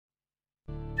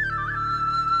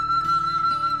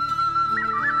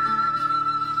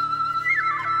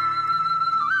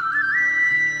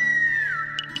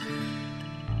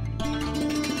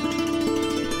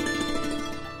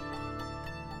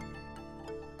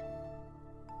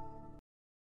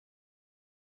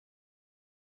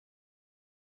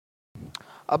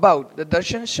about the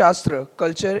Darshan, Shastra,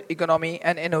 culture, economy,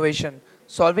 and innovation,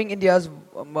 solving India's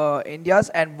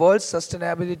and world's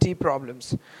sustainability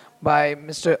problems by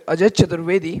Mr. Ajay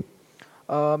Chaturvedi.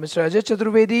 Mr. Ajay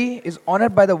Chaturvedi is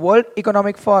honored by the World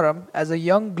Economic Forum as a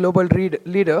young global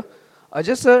leader.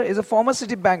 Ajay sir is a former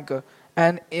city banker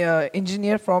and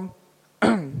engineer from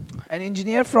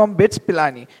BITS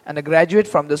Pilani and a graduate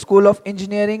from the School of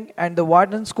Engineering and the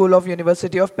Wharton School of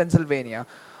University of Pennsylvania.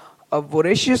 A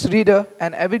voracious reader,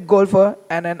 an avid golfer,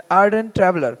 and an ardent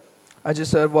traveler. Ajay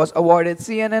sir was awarded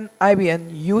CNN IBN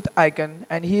Youth Icon,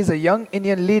 and he is a young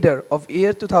Indian leader of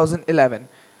year 2011.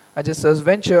 Ajay sir's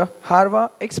venture,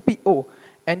 Harva XPO,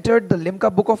 entered the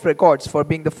Limca Book of Records for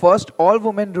being the first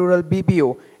all-women rural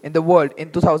BPO in the world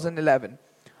in 2011.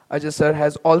 Ajay sir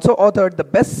has also authored the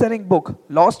best-selling book,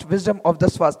 Lost Wisdom of the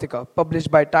Swastika,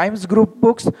 published by Times Group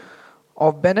Books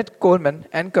of Bennett Coleman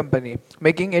and Company,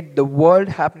 making it the World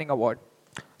Happening Award.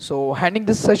 So, handing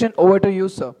this session over to you,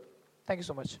 sir. Thank you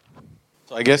so much.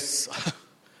 So, I guess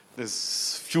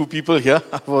there's few people here.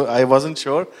 I wasn't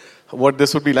sure what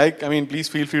this would be like. I mean, please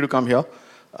feel free to come here.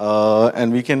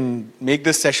 And we can make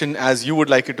this session as you would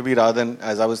like it to be rather than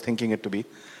as I was thinking it to be.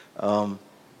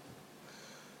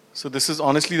 So this is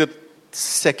honestly the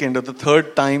second or the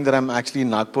third time that I'm actually in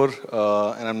Nagpur.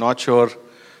 And I'm not sure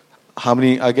how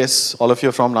many, I guess all of you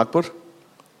are from Nagpur?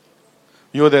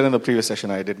 You were there in the previous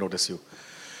session, I did notice you.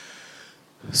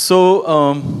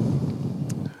 So,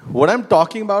 what I'm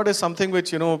talking about is something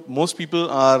which, most people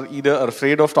are either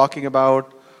afraid of talking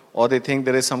about or they think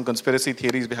there is some conspiracy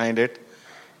theories behind it.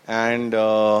 And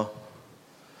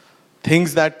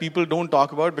things that people don't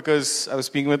talk about, because I was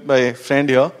speaking with my friend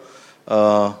here,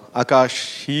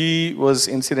 Akash. He was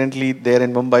incidentally there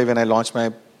in Mumbai when I launched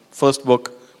my first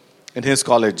book in his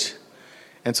college.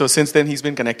 And so since then, he's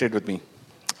been connected with me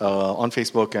on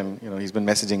Facebook and, he's been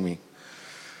messaging me.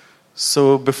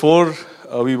 So before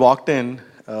we walked in,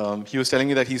 he was telling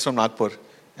me that he's from Nagpur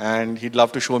and he'd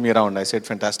love to show me around. I said,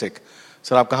 fantastic.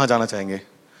 Sir, aap kahan jana chahenge?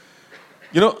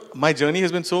 My journey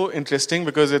has been so interesting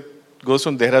because it goes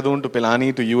from Dehradun to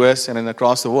Pilani to US and then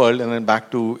across the world and then back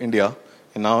to India.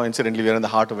 And now, incidentally, we are in the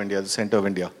heart of India, the center of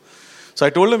India. So I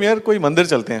told him, yaar, koi mandir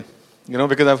chalte hain.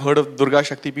 Because I've heard of Durga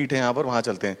Shakti Peeth hai yahan par, wahan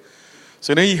chalte hain.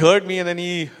 So, he heard me and then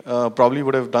he probably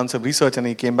would have done some research and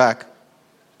he came back.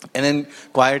 And then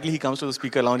quietly he comes to the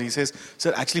speaker lounge. He says,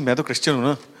 sir, actually, I'm a Christian, hu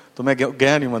na? So I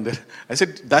gaya nahi mandir. I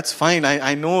said, that's fine.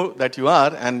 I know that you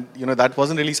are. And, that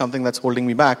wasn't really something that's holding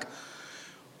me back.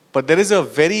 But there is a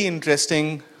very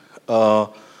interesting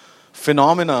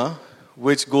phenomena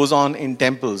which goes on in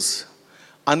temples.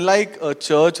 Unlike a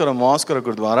church or a mosque or a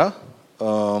gurdwara,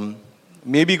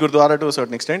 maybe gurdwara to a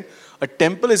certain extent, a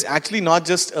temple is actually not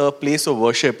just a place of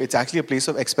worship, it's actually a place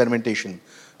of experimentation,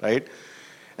 right?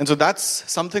 And so that's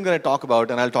something that I talk about,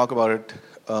 and I'll talk about it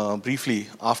briefly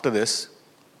after this.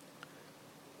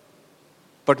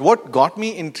 But what got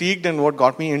me intrigued and what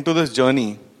got me into this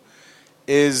journey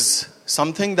is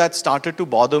something that started to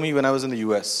bother me when I was in the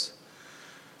US.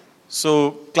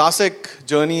 So, classic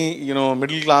journey,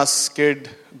 middle class kid,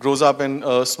 grows up in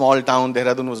a small town.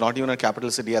 Dehradun was not even a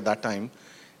capital city at that time.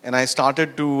 And I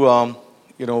started to,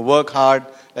 work hard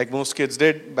like most kids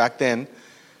did back then.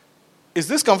 Is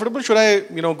this comfortable? Should I,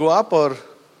 go up, or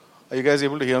are you guys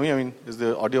able to hear me? I mean, is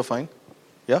the audio fine?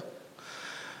 Yeah?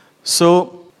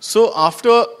 So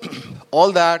after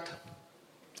all that,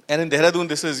 and in Dehradun,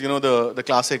 this is, the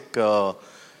classic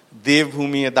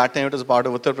Devbhoomi. At that time, it was a part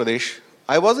of Uttar Pradesh.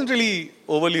 I wasn't really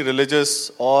overly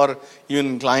religious or even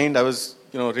inclined. I was,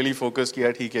 really focused.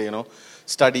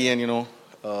 Study and,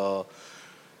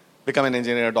 become an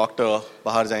engineer, a doctor,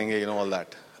 bahar jayenge, all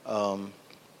that.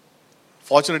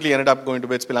 Fortunately, ended up going to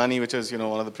BITS Pilani, which is,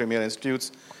 one of the premier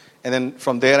institutes. And then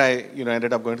from there, I,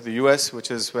 ended up going to the US,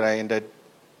 which is where I ended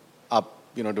up,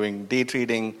 doing day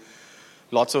trading,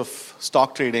 lots of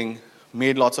stock trading,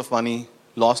 made lots of money,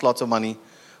 lost lots of money,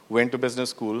 went to business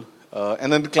school.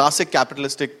 And then the classic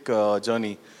capitalistic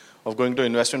journey of going to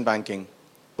investment banking.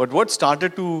 But what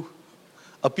started to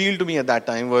appeal to me at that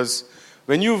time was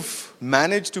when you've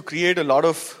managed to create a lot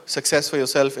of success for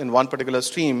yourself in one particular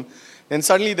stream, then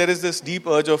suddenly there is this deep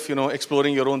urge of,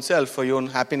 exploring your own self for your own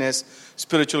happiness,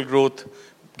 spiritual growth,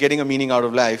 getting a meaning out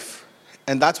of life.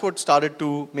 And that's what started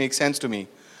to make sense to me.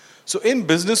 So in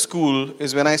business school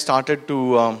is when I started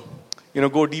to,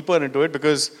 go deeper into it,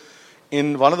 because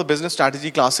in one of the business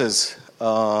strategy classes,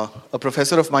 a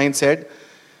professor of mine said,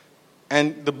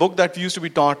 and the book that used to be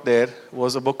taught there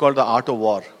was a book called The Art of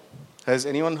War. Has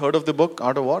anyone heard of the book,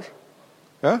 Art of War?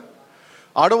 Yeah?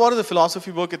 Art of War is a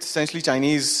philosophy book. It's essentially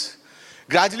Chinese.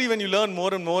 Gradually, when you learn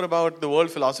more and more about the world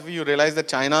philosophy, you realize that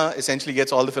China essentially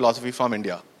gets all the philosophy from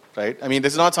India. right? I mean,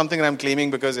 this is not something that I'm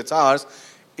claiming because it's ours.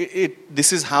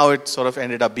 This is how it sort of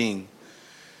ended up being.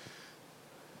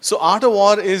 So Art of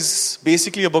War is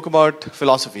basically a book about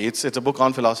philosophy. It's a book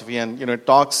on philosophy, and it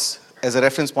talks as a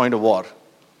reference point of war.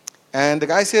 And the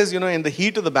guy says, in the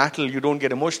heat of the battle, you don't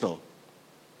get emotional.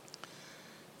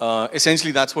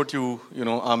 Essentially, that's what you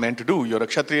are meant to do. You're a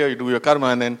kshatriya, you do your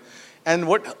karma, and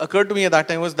what occurred to me at that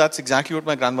time was that's exactly what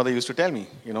my grandmother used to tell me.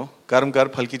 Karm kar,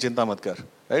 phal ki chinta mat kar.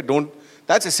 Right?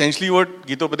 That's essentially what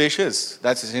Gita Upadesh is.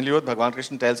 That's essentially what Bhagavan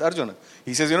Krishna tells Arjuna.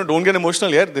 He says, don't get emotional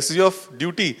here. This is your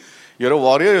duty. You're a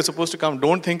warrior. You're supposed to come.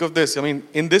 Don't think of this. I mean,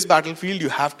 in this battlefield, you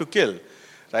have to kill,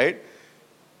 right?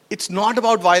 It's not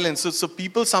about violence. So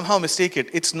people somehow mistake it.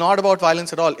 It's not about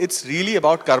violence at all. It's really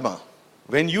about karma.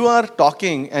 When you are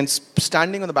talking and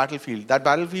standing on the battlefield, that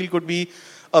battlefield could be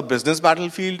a business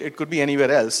battlefield. It could be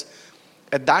anywhere else.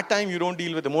 At that time, you don't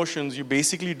deal with emotions. You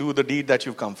basically do the deed that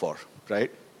you've come for,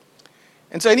 right?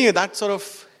 And so anyway, that sort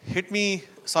of hit me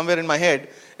somewhere in my head.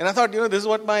 And I thought, this is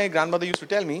what my grandmother used to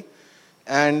tell me.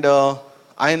 And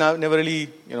I never really,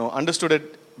 understood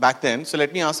it back then. So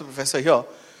let me ask the professor here.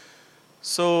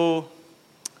 So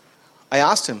I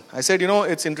asked him. I said,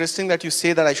 it's interesting that you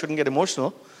say that I shouldn't get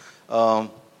emotional.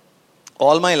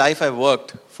 All my life I've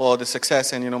worked for the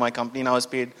success, and my company now has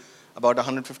paid about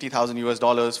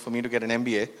 $150,000 for me to get an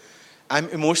MBA. I'm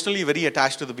emotionally very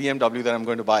attached to the BMW that I'm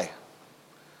going to buy.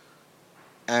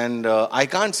 And I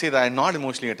can't say that I'm not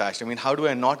emotionally attached. I mean, how do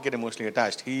I not get emotionally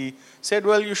attached? He said,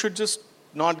 well, you should just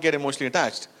not get emotionally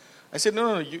attached. I said,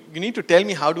 no, you need to tell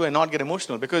me how do I not get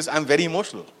emotional, because I'm very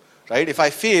emotional, right? If I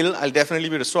fail, I'll definitely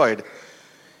be destroyed.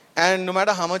 And no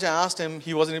matter how much I asked him,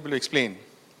 he wasn't able to explain.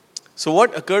 So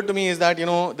what occurred to me is that,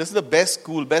 this is the best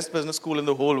business school in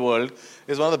the whole world.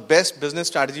 Is one of the best business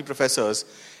strategy professors.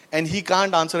 And he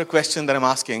can't answer a question that I'm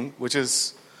asking, which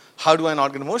is, how do I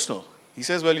not get emotional? He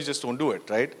says, well, you just don't do it,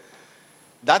 right?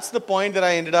 That's the point that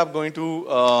I ended up going to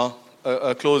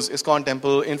a closed ISKCON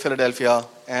temple in Philadelphia.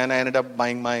 And I ended up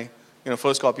buying my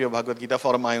first copy of Bhagavad Gita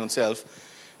for my own self.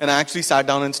 And I actually sat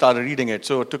down and started reading it.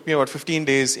 So it took me about 15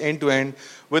 days, end to end,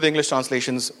 with English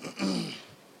translations.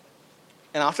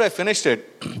 And after I finished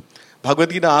it, Bhagavad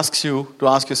Gita asks you to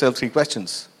ask yourself 3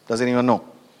 questions. Does anyone know?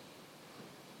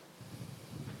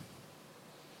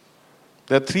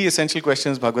 There are 3 essential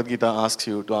questions Bhagavad Gita asks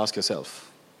you to ask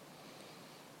yourself.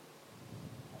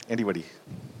 Anybody?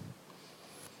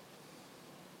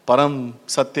 Param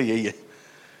Satya yahi hai.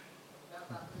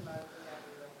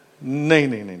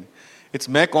 नहीं. It's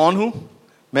मैं कौन हूँ,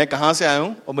 मैं कहाँ से आया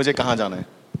हूँ, और मुझे कहाँ जाना है.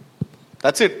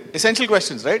 That's it. Essential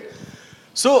questions, right?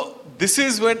 So this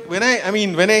is when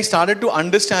I started to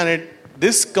understand it,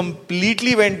 this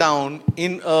completely went down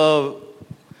in a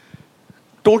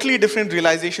totally different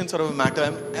realization sort of a matter.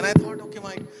 And I thought, okay,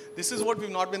 Mike, this is what we've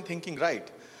not been thinking right.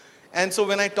 And so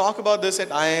when I talk about this at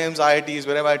IIMs, IITs,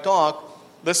 wherever I talk,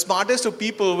 the smartest of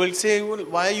people will say, well,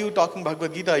 why are you talking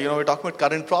Bhagavad Gita? We're talking about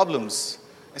current problems.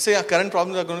 I say, yeah, current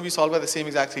problems are going to be solved by the same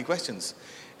exact 3 questions.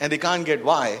 And they can't get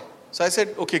why. So I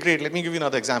said, okay, great, let me give you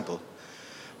another example.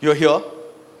 You're here,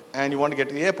 and you want to get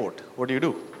to the airport. What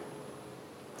do?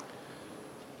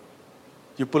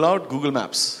 You pull out Google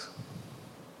Maps.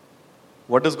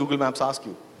 What does Google Maps ask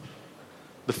you?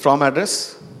 The from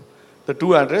address, the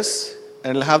to address,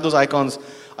 and it'll have those icons.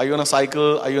 Are you on a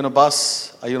cycle? Are you on a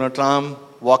bus? Are you on a tram?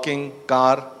 Walking?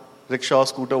 Car? Rickshaw?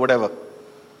 Scooter? Whatever.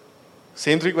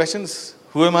 Same 3 questions.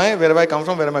 Who am I? Where have I come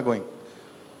from? Where am I going?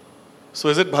 So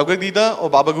is it Bhagavad Gita or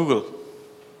Baba Google?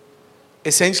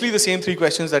 Essentially the same 3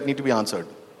 questions that need to be answered.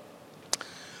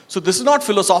 So this is not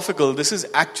philosophical. This is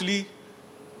actually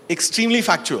extremely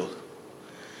factual.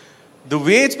 The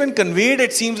way it's been conveyed,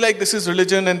 it seems like this is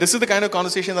religion, and this is the kind of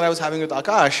conversation that I was having with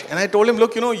Akash. And I told him,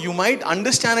 look, you might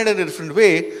understand it in a different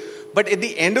way, but at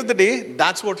the end of the day,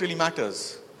 that's what really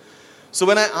matters. So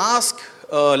when I ask,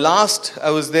 I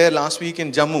was there last week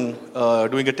in Jammu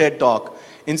doing a TED talk.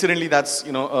 Incidentally, that's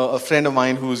a friend of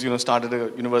mine who's started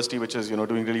a university which is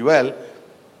doing really well,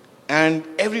 and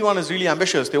everyone is really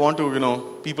ambitious. They want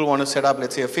to people want to set up,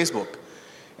 let's say, a Facebook.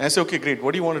 And I say, okay, great.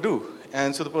 What do you want to do?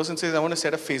 And so the person says, I want to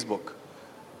set up Facebook.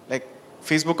 Like,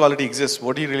 Facebook already exists.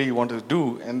 What do you really want to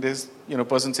do? And this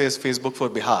person says Facebook for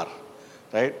Bihar,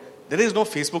 right? There is no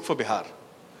Facebook for Bihar.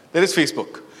 There is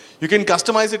Facebook. You can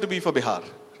customize it to be for Bihar,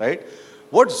 right?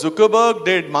 What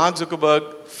Mark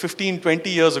Zuckerberg, 15, 20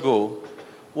 years ago,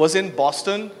 was in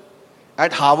Boston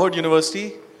at Harvard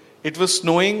University. It was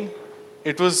snowing.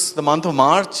 It was the month of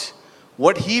March.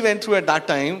 What he went through at that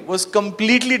time was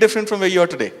completely different from where you are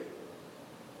today.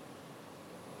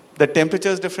 The temperature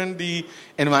is different, the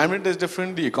environment is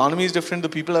different, the economy is different, the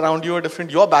people around you are different,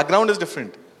 your background is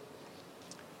different.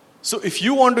 So if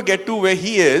you want to get to where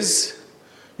he is,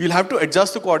 you'll have to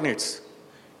adjust the coordinates.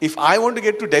 If I want to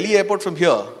get to Delhi airport from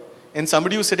here, and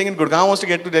somebody who's sitting in Gurgaon wants to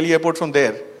get to Delhi airport from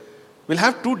there, we'll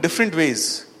have two different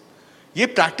ways. ये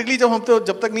practically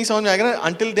जब तक नहीं समझ में आएगा ना,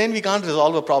 until then we can't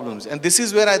resolve our problems. And this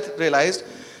is where I realized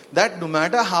that no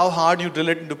matter how hard you drill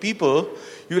it into people,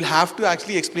 you'll have to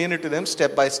actually explain it to them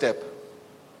step by step.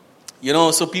 You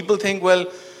know, so people think, well,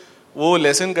 वो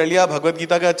lesson कर लिया, भगवद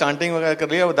गीता का chanting वगैरह कर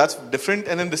लिया, that's different,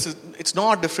 and then it's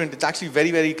not different, it's actually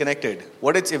very, very connected.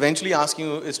 What it's eventually asking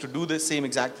you is to do the same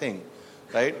exact thing,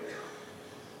 right?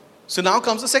 So now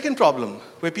comes the second problem,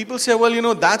 where people say, well, you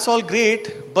know, that's all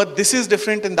great, but this is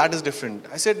different and that is different.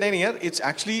 I said, no, it's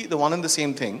actually the one and the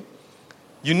same thing.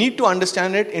 You need to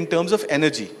understand it in terms of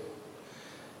energy.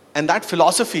 And that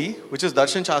philosophy, which is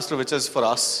Darshan Shastra, which is for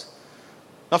us.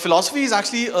 Now, philosophy is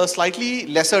actually a slightly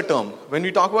lesser term. When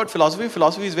we talk about philosophy,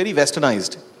 philosophy is very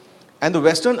westernized. And the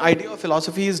Western idea of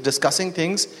philosophy is discussing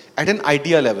things at an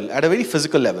idea level, at a very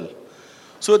physical level.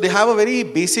 So they have a very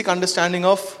basic understanding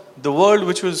of the world,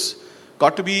 which was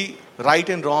got to be right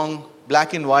and wrong,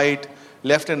 black and white,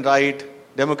 left and right,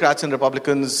 Democrats and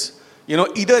Republicans. You know,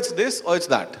 either it's this or it's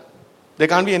that. There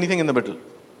can't be anything in the middle.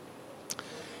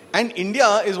 And India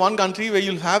is one country where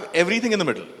you'll have everything in the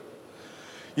middle.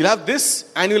 You'll have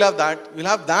this and you'll have that. You'll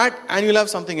have that and you'll have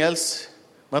something else.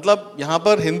 मतलब यहाँ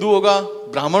पर हिंदू होगा,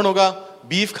 ब्राह्मण होगा,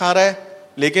 beef खा रहा है,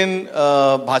 लेकिन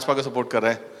भाजपा का सपोर्ट कर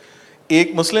रहा है.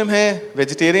 एक मुस्लिम है,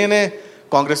 वेजिटेरियन है,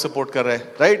 कांग्रेस सपोर्ट कर रहा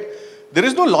है, right? There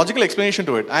is no logical explanation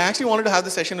to it. I actually wanted to have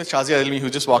the session with Shazia Elmi, who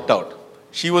just walked out.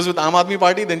 She was with Aam Aadmi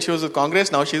Party, then she was with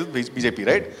Congress, now she's with BJP,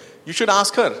 right? You should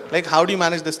ask her, like, how do you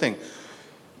manage this thing?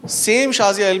 Same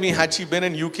Shazia Elmi, had she been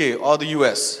in UK or the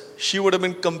US, she would have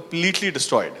been completely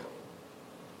destroyed.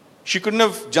 She couldn't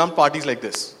have jumped parties like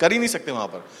this. कर ही नहीं सकते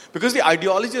वहाँ पर. Because the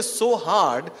ideology is so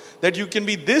hard that you can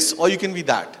be this or you can be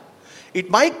that. It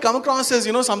might come across as,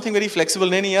 you know, something very flexible.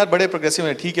 नहीं यार बड़े progressive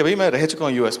हैं. ठीक है भाई, मैं रह चुका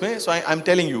हूँ US में. So I'm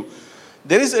telling you,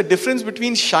 there is a difference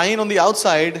between shine on the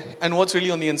outside and what's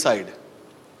really on the inside.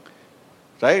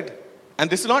 Right? And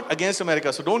this is not against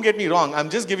America. So don't get me wrong. I'm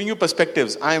just giving you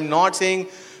perspectives. I am not saying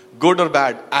good or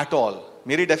bad at all.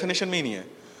 मेरी definition में ही नहीं है.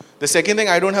 The second thing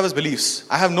I don't have is beliefs.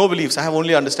 I have no beliefs. I have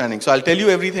only understanding. So I'll tell you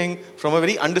everything from a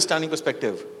very understanding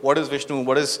perspective. What is Vishnu?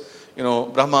 What is, you know,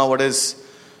 Brahma? What is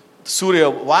Surya?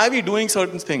 Why are we doing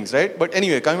certain things, right? But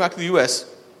anyway, coming back to the US,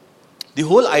 the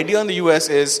whole idea in the US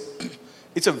is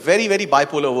it's a very, very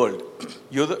bipolar world.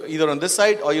 You're either on this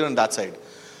side or you're on that side.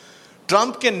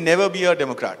 Trump can never be a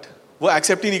Democrat. वो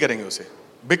accept ही नहीं करेंगे उसे.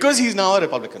 Because he's now a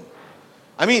Republican.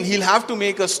 I mean, he'll have to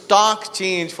make a stark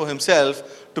change for himself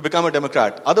to become a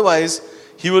Democrat. Otherwise,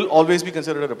 he will always be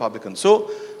considered a Republican. So,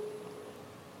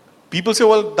 people say,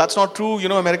 well, that's not true. You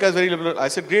know, America is very liberal. I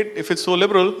said, great, if it's so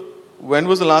liberal, when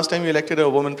was the last time you elected a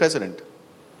woman president?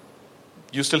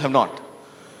 You still have not.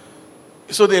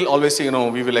 So they'll always say, you know,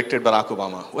 we've elected Barack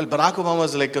Obama. Well, Barack Obama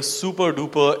is like a super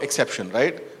duper exception,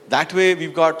 right? That way,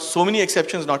 we've got so many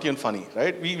exceptions, not even funny,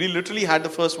 right? We literally had the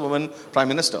first woman prime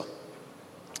minister.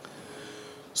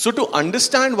 So to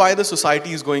understand why the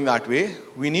society is going that way,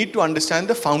 we need to understand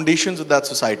the foundations of that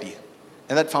society.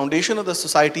 And that foundation of the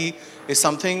society is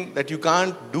something that you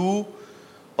can't do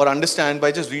or understand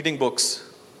by just reading books.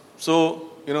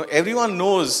 So, you know, everyone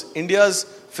knows India's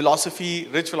philosophy,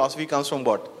 rich philosophy comes from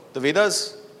what? The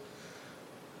Vedas.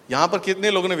 यहाँ पर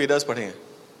कितने लोगों ने Vedas पढ़े हैं?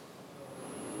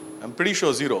 I'm pretty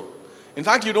sure zero. In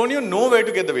fact, you don't even know where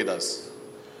to get the Vedas.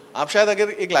 आप शायद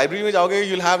अगर एक library में जाओगे,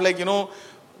 you'll have like, you know,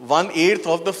 1/8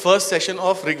 of the first session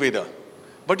of Rig Veda.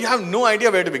 But you have no idea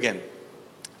where to begin.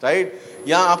 Right?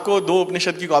 यहाँ आपको 2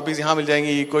 उपनिषद की copies यहाँ मिल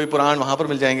जाएंगी, कोई पुराण वहाँ पर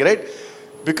मिल जाएंगे, right?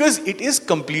 Because it is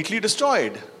completely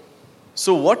destroyed.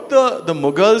 So what the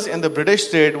Mughals and the British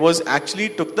did was actually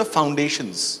took the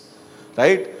foundations.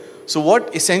 Right? So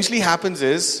what essentially happens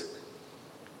is,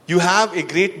 you have a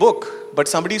great book, but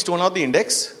somebody's torn out the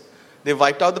index, they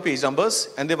wiped out the page numbers,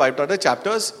 and they wiped out the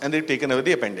chapters, and they've taken away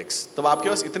the appendix. तब आपके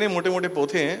पास इतने मोटे-मोटे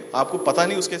पोथे हैं, आपको पता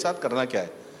नहीं उसके साथ करना क्या है,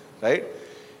 right?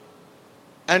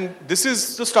 And this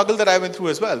is the struggle that I went through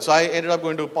as well. So I ended up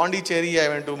going to Pondicherry, I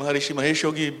went to Maharishi Mahesh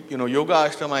Yogi, you know, yoga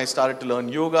ashram, I started to learn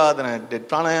yoga, then I did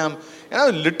pranayam, and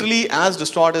I was literally as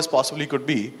distraught as possibly could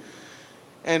be.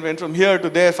 And went from here to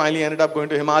there, finally ended up going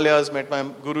to Himalayas, met my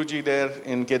Guruji there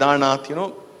in Kedarnath, you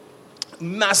know,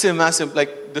 massive,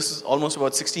 like this is almost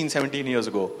about 16, 17 years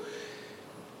ago.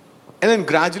 And then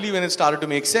gradually when it started to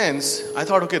make sense, I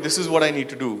thought, okay, this is what I need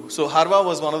to do. So Harva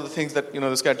was one of the things that, you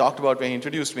know, this guy talked about when he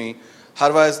introduced me.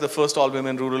 Harva is the first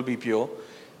all-women rural BPO.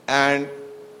 And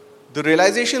the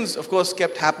realizations, of course,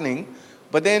 kept happening.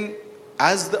 But then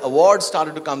as the awards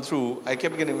started to come through, I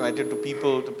kept getting invited to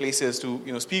people, to places,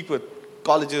 to speak with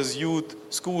colleges, youth,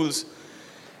 schools.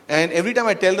 And every time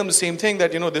I tell them the same thing,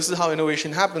 that this is how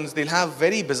innovation happens, they'll have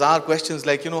very bizarre questions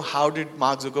like, how did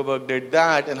Mark Zuckerberg did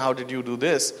that, and how did you do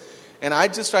this? And I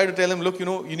just try to tell them, look,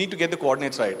 you need to get the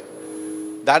coordinates right.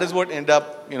 That is what ended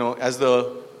up, as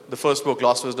the first book,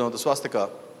 Lost Wisdom of the Swastika.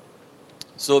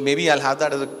 So maybe I'll have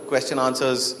that as a question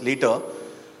answers later.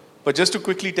 But just to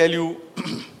quickly tell you,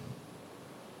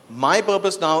 my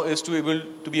purpose now is to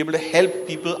be able to help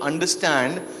people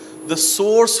understand the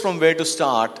source from where to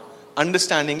start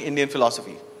understanding Indian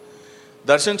philosophy.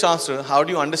 Darshan Shastra, how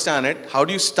do you understand it? How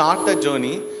do you start that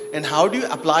journey? And how do you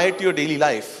apply it to your daily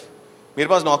life? मेरे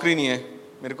पास नौकरी नहीं है,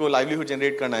 मेरे को livelihood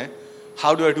generate करना है.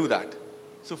 How do I do that?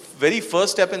 So very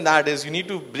first step in that is you need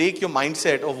to break your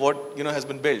mindset of what has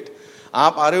been built.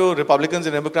 आप आ रहे हो Republicans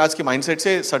and Democrats के mindset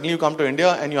से, suddenly you come to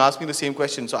India and you ask me the same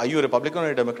question. So are you a Republican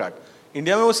or a Democrat?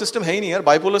 India में वो system है ही नहीं यार,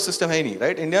 bipolar system है ही नहीं,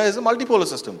 right? India is a multipolar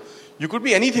system. You could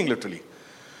be anything literally,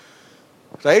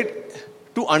 right?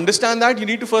 To understand that, you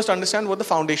need to first understand what the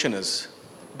foundation is.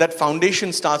 That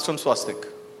foundation starts from swastik,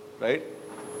 right?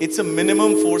 It's a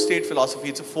minimum 4-state philosophy.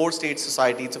 It's a 4-state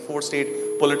society. It's a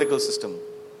 4-state political system.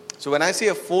 So when I say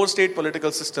a 4-state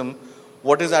political system,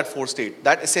 what is that 4-state?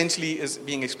 That essentially is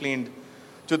being explained.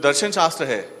 जो Darshan Shastra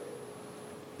है,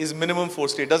 is minimum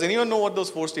 4-state. Does anyone know what those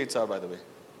 4 states are, by the way?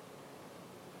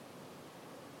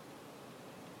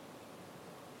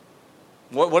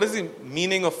 What is the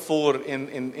meaning of 4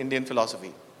 in Indian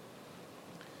philosophy?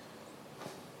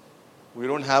 We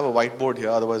don't have a whiteboard here,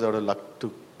 otherwise I would have luck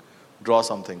to draw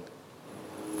something.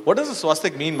 What does the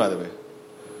swastik mean, by the way?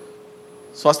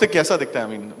 Swastik kaisa dikhta hai? I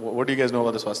mean, what do you guys know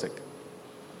about the swastik?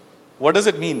 What does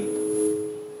it mean?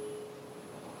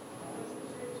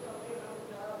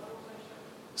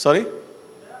 Sorry?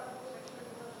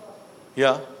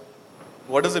 Yeah.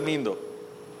 What does it mean though?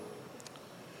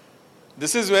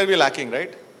 This is where we're lacking,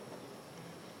 right?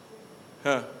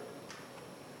 Huh.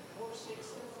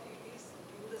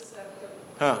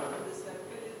 Huh.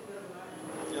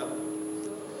 Yeah.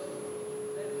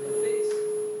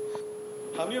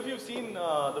 How many of you have seen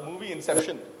the movie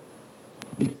Inception?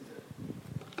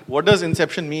 What does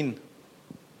Inception mean?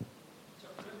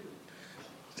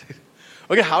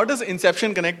 Okay, how does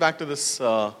Inception connect back to this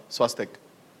swastik?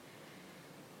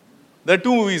 There are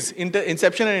 2 movies,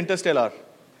 Inception and Interstellar.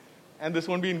 And this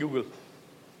won't be in Google.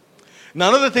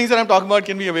 None of the things that I'm talking about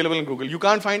can be available in Google. You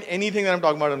can't find anything that I'm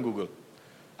talking about on Google.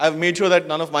 I've made sure that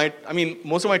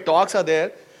most of my talks are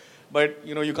there, but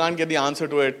you can't get the answer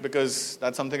to it because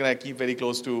that's something that I keep very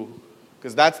close to,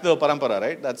 because that's the parampara,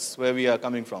 right? That's where we are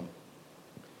coming from.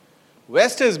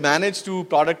 West has managed to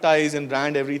productize and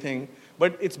brand everything,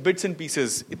 but it's bits and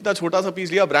pieces. Itna chota sa piece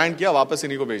liya, brand kiya, वापस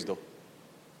इन्हीं को बेच दो.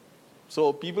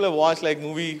 So people have watched like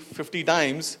movie 50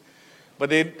 times, but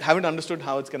they haven't understood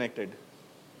how it's connected.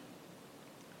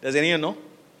 Does anyone know?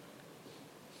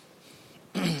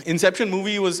 Inception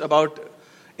movie was about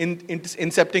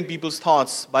incepting people's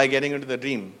thoughts by getting into the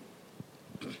dream.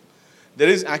 There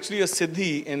is actually a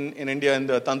siddhi in India in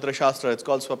the Tantra Shastra. It's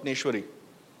called Swapneshwari.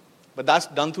 But that's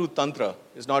done through Tantra.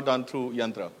 It's not done through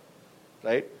Yantra.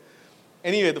 Right?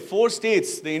 Anyway, the 4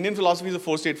 states, the Indian philosophy is a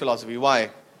 4-state philosophy.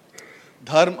 Why?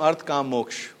 Dharma, Arth, Kam,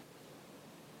 Moksha.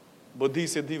 Buddhi,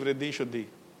 Siddhi, Vriddhi, Shuddhi.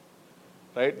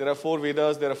 Right? There are 4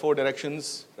 Vedas, there are 4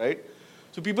 directions, right?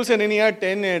 So people say, "Nahi yaar,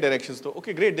 10 directions." So,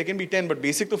 okay, great, they can be 10, but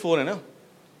basic to 4 hai na?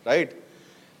 Right?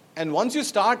 And once you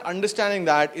start understanding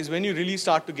that is when you really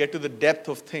start to get to the depth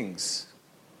of things.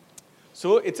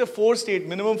 So it's a 4-state,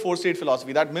 minimum 4-state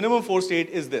philosophy. That minimum 4-state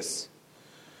is this.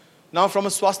 Now from a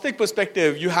swastik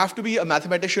perspective, you have to be a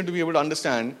mathematician to be able to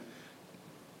understand.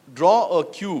 Draw a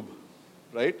cube,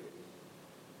 right?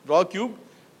 Draw a cube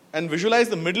and visualize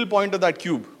the middle point of that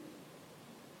cube.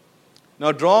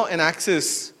 Now draw an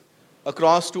axis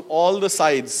across to all the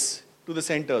sides, to the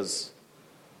centers,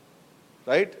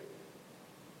 right?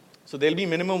 So there'll be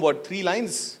minimum, 3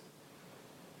 lines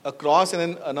across and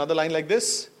then another line like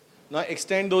this. Now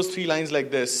extend those 3 lines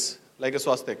like this, like a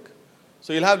swastik.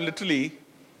 So you'll have literally,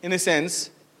 in a sense,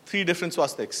 3 different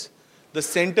swastiks. The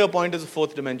center point is the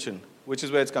 4th dimension, which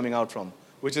is where it's coming out from,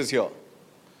 which is here.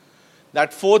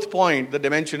 That 4th point, the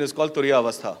dimension, is called Turiya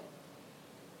Avastha,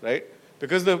 right?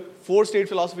 Because the 4-state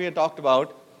philosophy I talked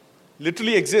about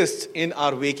literally exists in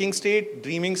our waking state,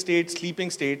 dreaming state, sleeping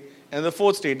state, and the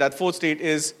 4th state. That 4th state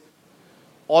is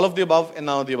all of the above and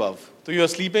none of the above. So you are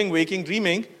sleeping, waking,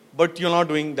 dreaming, but you're not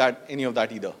doing any of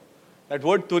that either. That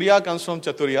word Turiya comes from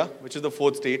Chaturya, which is the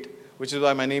 4th state, which is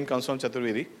why my name comes from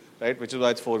Chaturvedi, right? Which is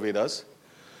why it's 4 Vedas.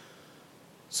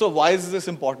 So why is this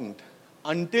important?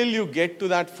 Until you get to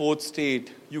that 4th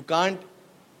state, you can't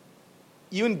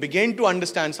even begin to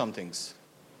understand some things.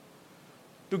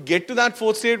 To get to that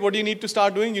fourth state, what do you need to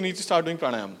start doing? You need to start doing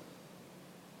pranayam.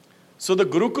 So the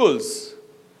Gurukuls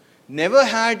never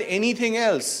had anything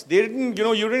else. They didn't,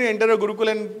 you didn't enter a Gurukul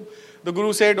and the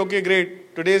Guru said, okay,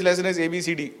 great, today's lesson is A, B,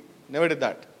 C, D. Never did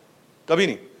that. Kabhi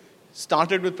nahi.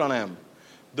 Started with pranayam.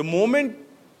 The moment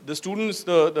the students,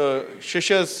 the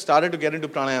Shishyas started to get into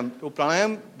pranayam, so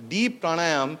pranayam, deep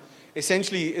pranayam,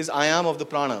 essentially is ayam of the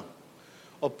prana.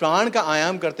 Or pran ka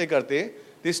ayam karte karte,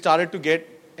 they started to get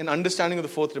an understanding of the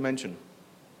fourth dimension.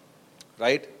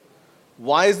 Right?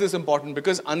 Why is this important?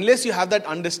 Because unless you have that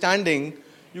understanding,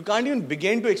 you can't even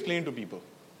begin to explain to people.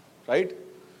 Right?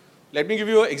 Let me give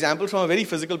you an example from a very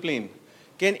physical plane.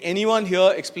 Can anyone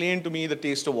here explain to me the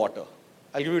taste of water?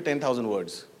 I'll give you 10,000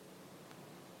 words.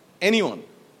 Anyone? $1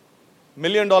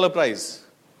 million prize.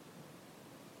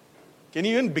 Can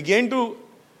you even begin to...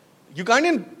 You can't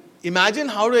even imagine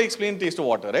how to explain taste of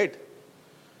water, right?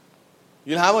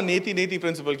 You'll have a neti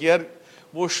principle. कि यार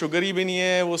वो sugary भी नहीं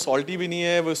है, वो salty भी नहीं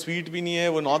है, वो sweet भी नहीं है,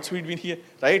 वो not sweet भी नहीं है,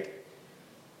 right?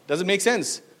 Does it make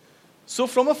sense? So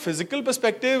from a physical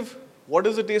perspective, what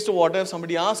is the taste of water? If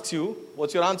somebody asks you,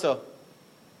 what's your answer?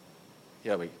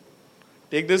 Yeah, bhai.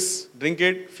 Take this, drink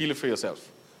it, feel it for yourself,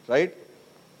 right?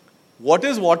 What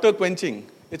is water quenching?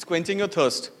 It's quenching your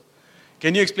thirst.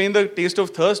 Can you explain the taste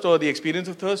of thirst or the experience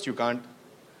of thirst? You can't.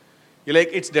 You're like,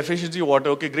 it's deficiency of water.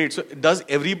 Okay, great. So does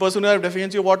every person who has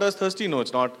deficiency of water is thirsty? No,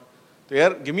 it's not. So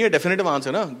yeah, give me a definitive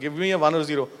answer. Na? Give me a 1 or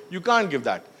 0. You can't give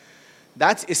that.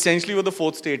 That's essentially what the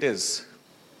fourth state is.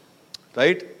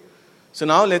 Right? So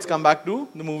now let's come back to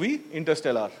the movie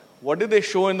Interstellar. What did they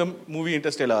show in the movie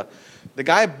Interstellar? The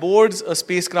guy boards a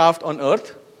spacecraft on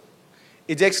Earth,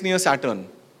 ejects near Saturn,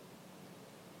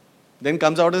 then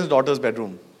comes out of his daughter's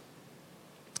bedroom.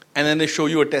 And then they show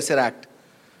you a tesseract.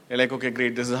 You're like, okay,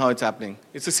 great, this is how it's happening.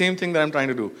 It's the same thing that I'm trying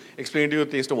to do. Explain to you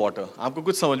the taste of water. आपको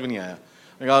कुछ समझ में नहीं आया.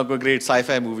 Like, great,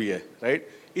 sci-fi movie hai, right?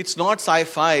 It's not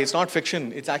sci-fi, it's not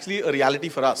fiction. It's actually a reality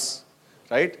for us,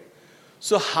 right?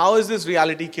 So how is this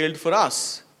reality killed for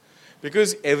us?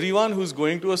 Because everyone who's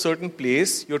going to a certain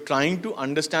place, you're trying to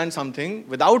understand something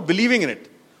without believing in it,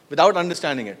 without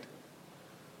understanding it,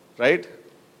 right?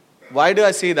 Why do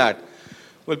I say that?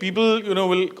 Well, people,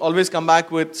 will always come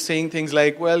back with saying things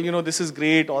like, well, this is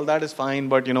great, all that is fine,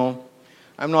 but,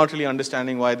 I'm not really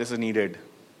understanding why this is needed.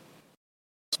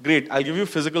 Great. I'll give you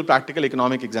physical, practical,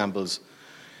 economic examples.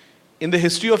 In the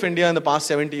history of India in the past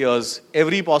 70 years,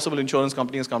 every possible insurance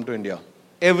company has come to India.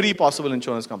 Every possible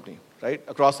insurance company, right,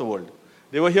 across the world.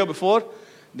 They were here before,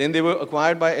 then they were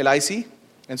acquired by LIC,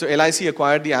 and so LIC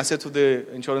acquired the assets of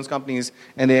the insurance companies,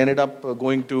 and they ended up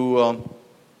going to...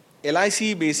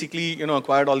 LIC basically,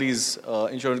 acquired all these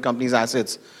insurance companies'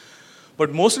 assets.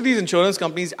 But most of these insurance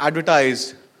companies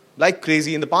advertised like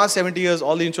crazy. In the past 70 years,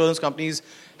 all the insurance companies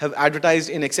have advertised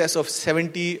in excess of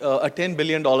 $10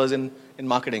 billion in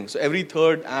marketing. So every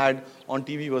third ad on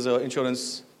TV was a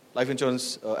life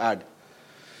insurance ad.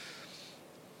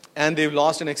 And they've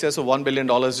lost in excess of $1 billion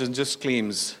in just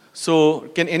claims. So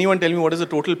can anyone tell me what is the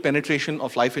total penetration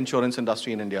of life insurance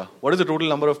industry in India? What is the total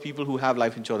number of people who have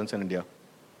life insurance in India?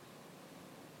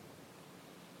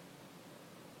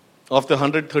 Of the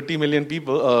 130 billion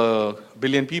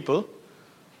people,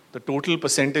 the total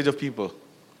percentage of people,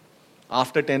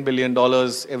 after $10 billion,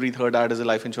 every third ad is a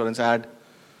life insurance ad,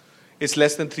 it's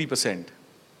less than 3%.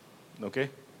 Okay?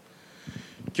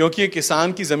 क्योंकि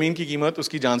किसान की ज़मीन की कीमत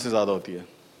उसकी जान से ज़्यादा होती है.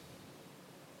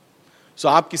 So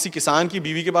आप किसी किसान की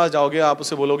बीवी के पास जाओगे, आप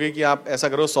उससे बोलोगे कि आप ऐसा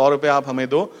करो, 100 रुपए आप हमें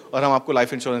दो और हम आपको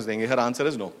लाइफ इंश्योरेंस देंगे. Her answer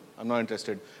is no. I'm not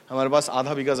interested. हमारे पास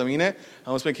आधा बीघा ज़मीन है,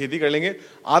 हम उसमें खेती कर लेंगे.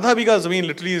 आधा बीघा ज़मीन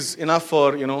literally is enough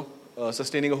for,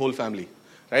 sustaining a whole family.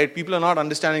 Right? People are not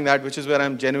understanding that, which is where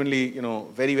I'm genuinely,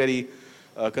 very, very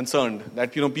concerned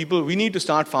that, people, we need to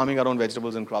start farming our own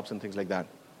vegetables and crops and things like that.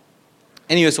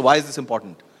 Anyway, so why is this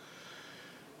important?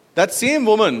 That same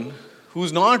woman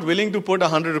who's not willing to put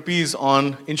 100 rupees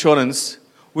on insurance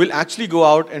will actually go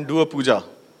out and do a puja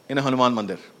in a Hanuman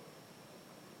mandir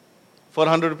for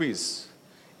 100 rupees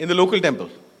in the local temple.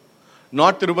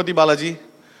 Not Tirupati Balaji,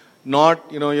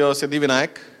 not, your Siddhi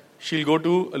Vinayak. She'll go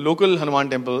to a local Hanuman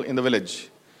temple in the village.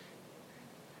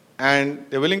 And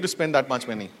they're willing to spend that much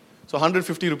money. So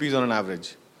 150 rupees on an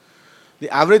average. The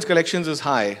average collections is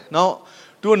high. Now,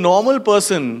 to a normal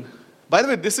person, by the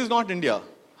way, this is not India.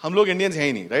 हम लोग Indians हैं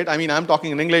ही नहीं, right? I mean, I'm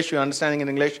talking in English, you're understanding in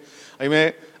English.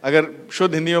 मैं अगर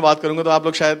शुद्ध हिंदी में बात करूँगा तो आप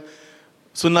लोग शायद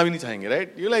सुनना भी नहीं चाहेंगे,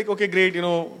 right? You're like, okay, great,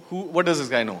 what does this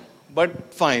guy know?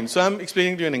 But fine, so I'm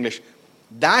explaining to you in English.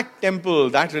 That temple,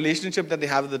 that relationship that they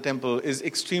have with the temple is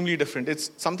extremely different.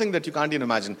 It's something that you can't even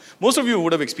imagine. Most of you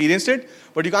would have experienced it,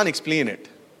 but you can't explain it.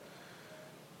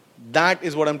 That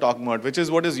is what I'm talking about, which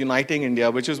is what is uniting India,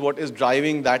 which is what is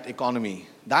driving that economy.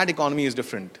 That economy is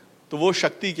different. तो वो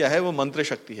शक्ति क्या है? वो मंत्र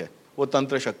शक्ति है, वो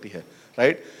तंत्र शक्ति है,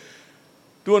 right?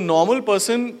 To a normal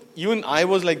person, even I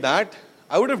was like that.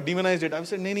 I would have demonized it. I would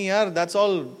say, नहीं यार, that's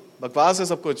all बकवास है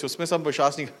सब कुछ, उसमें सब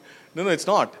विश्वास नहीं. No, it's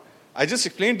not. I just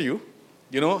explained to you,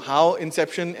 how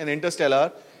Inception and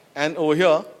Interstellar, and over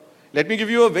here, let me give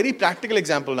you a very practical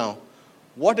example now.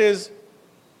 What is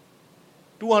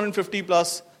 250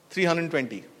 plus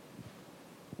 320?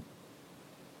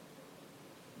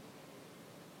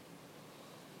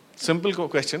 Simple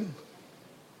question.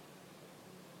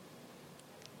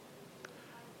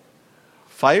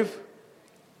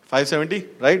 570,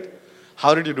 right?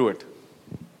 How did you do it?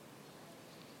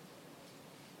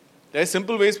 There are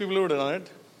simple ways people would have done it.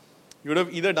 You would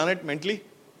have either done it mentally,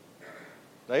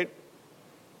 right?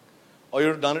 Or you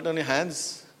would have done it on your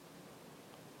hands.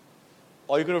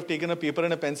 Or you could have taken a paper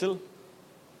and a pencil.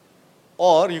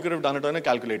 Or you could have done it on a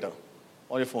calculator,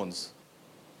 on your phones.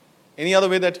 Any other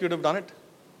way that you could have done it?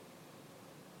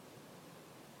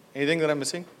 Anything that I'm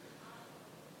missing?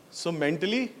 So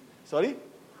mentally, sorry?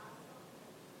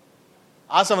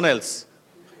 Ask someone else.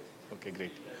 Okay,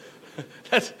 great.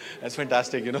 That's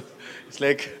fantastic, It's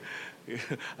like,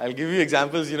 I'll give you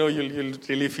examples, you'll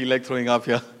really feel like throwing up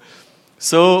here.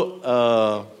 So,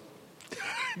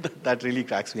 that really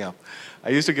cracks me up. I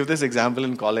used to give this example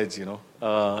in college,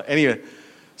 Anyway,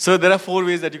 so there are 4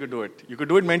 ways that you could do it. You could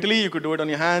do it mentally, you could do it on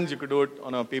your hands, you could do it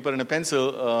on a paper and a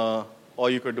pencil, or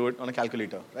you could do it on a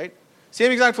calculator, right?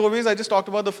 Same exact 4 ways. I just talked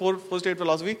about the four-state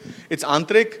philosophy. It's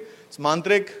antrik, it's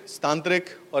mantrik, it's tantric,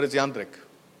 or it's yantrik.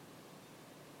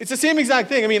 It's the same exact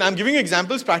thing. I mean, I'm giving you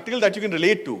examples practical that you can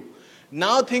relate to.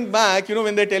 Now think back,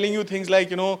 when they're telling you things like,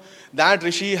 that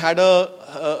Rishi had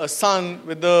a son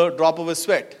with the drop of his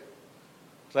sweat,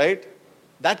 right?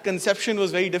 That conception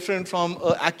was very different from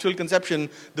actual conception.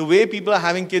 The way people are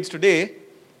having kids today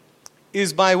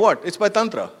is by what? It's by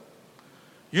tantra.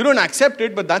 You don't accept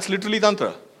it, but that's literally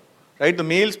tantra, right? The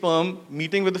male sperm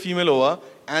meeting with the female ova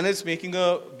and it's making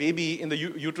a baby in the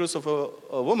uterus of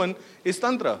a woman is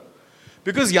tantra.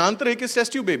 Because yantrik is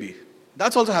test tube baby.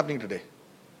 That's also happening today.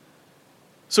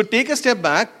 So take a step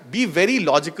back, be very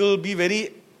logical, be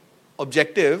very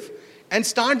objective, and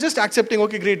start just accepting,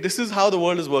 okay, great, this is how the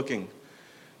world is working.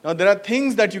 Now, there are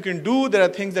things that you can do, there are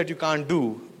things that you can't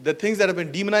do. There are things that have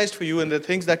been demonized for you, and there are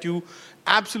things that you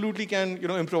absolutely can,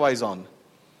 improvise on.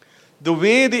 The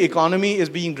way the economy is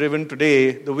being driven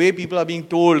today, the way people are being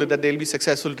told that they'll be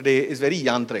successful today is very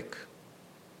yantrik.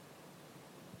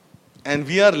 And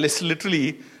we are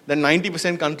literally, the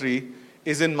 90% country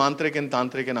is in mantrik and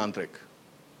tantric and antrik.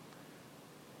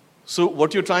 So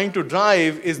what you're trying to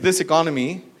drive is this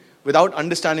economy without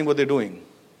understanding what they're doing.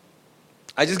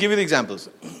 I just give you the examples.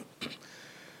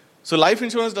 So life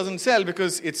insurance doesn't sell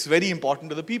because it's very important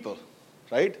to the people,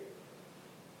 right?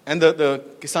 And the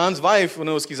kisan's wife,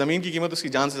 uski zameen ki कीमत उसकी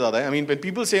जान से ज़्यादा है. I mean, when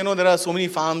people say, there are so many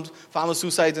farmer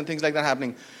suicides and things like that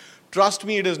happening, trust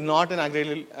me, it is not an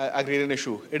agrarian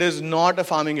issue. It is not a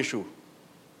farming issue.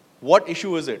 What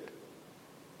issue is it?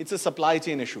 It's a supply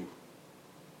chain issue.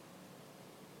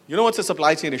 You know what's a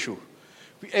supply chain issue?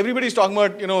 Everybody's talking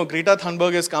about, Greta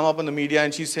Thunberg has come up in the media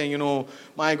and she's saying,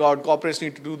 my God, corporates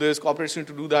need to do this, corporates need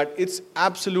to do that. It's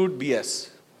absolute BS.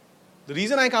 The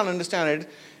reason I can't understand it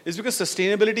is because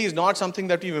sustainability is not something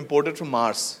that we've imported from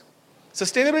Mars.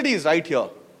 Sustainability is right here.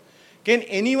 Can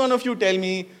any one of you tell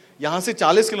me, यहाँ से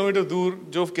 40 kilometre दूर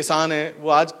जो किसान है वो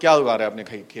आज क्या उगा रहा है अपने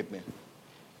खेत में?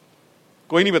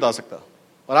 कोई नहीं बता सकता.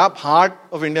 और आप हार्ट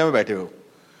ऑफ इंडिया में बैठे हो.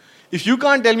 If you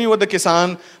can't tell me what the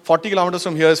kisan 40 kilometers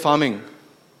from here is farming,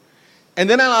 and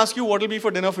then I'll ask you what will be for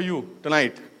dinner for you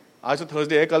tonight. आज तो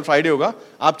Thursday है, कल Friday होगा,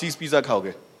 आप चीज पिज्जा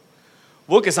खाओगे.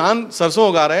 वो किसान सरसों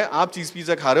उगा रहा है, आप चीज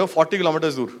पिज्जा खा रहे हो 40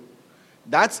 kilometers दूर.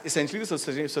 That's essentially the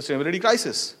sustainability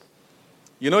crisis.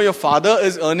 Your father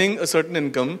is earning a certain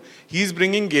income, he's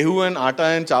bringing gehu and atta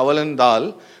and chawal and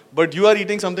dal, but you are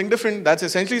eating something different. That's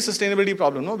essentially a sustainability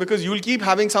problem, no? Because you will keep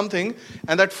having something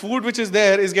and that food which is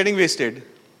there is getting wasted.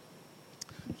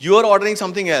 You are ordering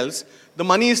something else, the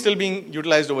money is still being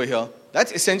utilized over here.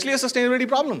 That's essentially a sustainability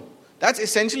problem. That's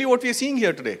essentially what we are seeing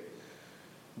here today.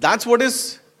 That's what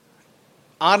is,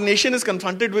 our nation is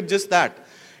confronted with just that.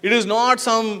 It is not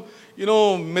some,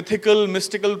 mythical,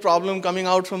 mystical problem coming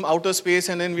out from outer space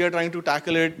and then we are trying to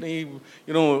tackle it.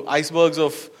 Icebergs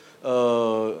of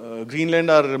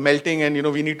Greenland are melting and,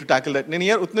 we need to tackle that. नहीं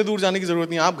यार, उतने दूर जाने की ज़रूरत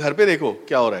नहीं. आप घर पे देखो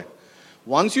क्या हो रहा है.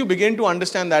 Once you begin to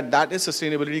understand that, that is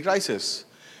sustainability crisis.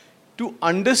 To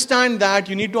understand that,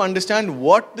 you need to understand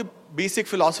what the basic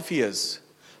philosophy is.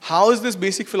 How is this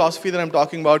basic philosophy that I'm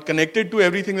talking about connected to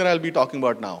everything that I'll be talking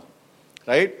about now?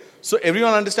 Right? So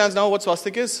everyone understands now what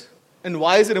swastik is? And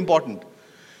why is it important?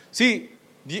 See,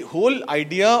 the whole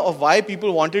idea of why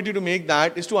people wanted you to make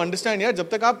that is to understand, यार जब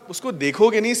तक आप उसको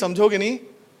देखोगे नहीं, समझोगे नहीं,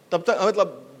 तब तक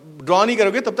मतलब draw नहीं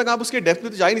करोगे, तब तक आप उसके depth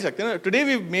में तो जा ही नहीं सकते ना. Today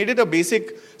we've made it a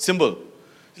basic symbol.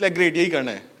 It's like great, यही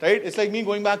करना है, right? It's like me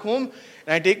going back home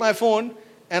and I take my phone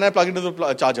and I plug it into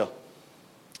the charger.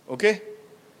 Okay?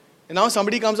 And now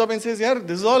somebody comes up and says, "यार,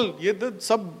 this is all,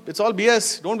 it's all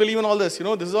BS. Don't believe in all this.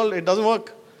 This is all, it doesn't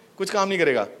work. कुछ काम नहीं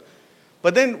करेगा."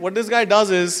 But then what this guy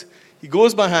does is, he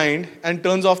goes behind and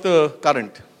turns off the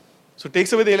current. So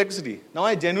takes away the electricity. Now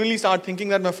I genuinely start thinking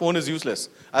that my phone is useless.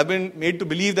 I've been made to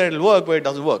believe that it'll work, but it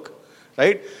doesn't work.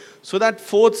 Right? So that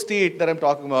fourth state that I'm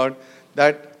talking about,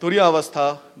 that Turiya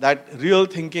Avastha, that real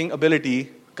thinking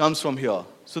ability comes from here.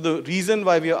 So the reason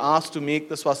why we are asked to make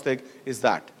the swastik is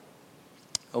that.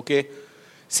 Okay?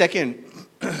 Second,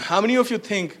 how many of you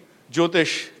think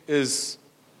Jyotish is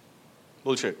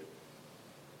bullshit?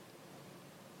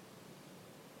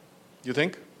 You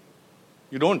think?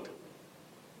 You don't?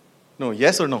 No.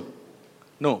 Yes or no?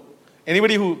 No.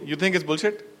 Anybody who you think is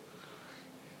bullshit?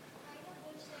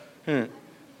 You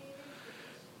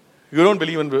don't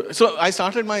believe in... So I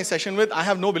started my session with, I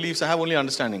have no beliefs, I have only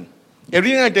understanding.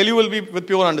 Everything I tell you will be with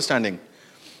pure understanding.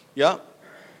 Yeah?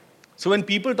 So when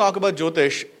people talk about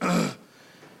Jyotish,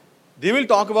 they will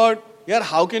talk about, yeah,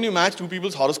 how can you match two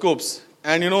people's horoscopes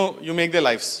and you make their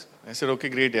lives? I said, okay,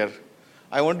 great, yeah.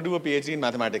 I want to do a PhD in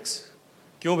mathematics.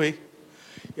 क्यों भाई?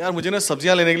 यार मुझे ना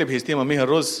सब्जियां लेने के लिए भेजती है मम्मी हर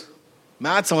रोज,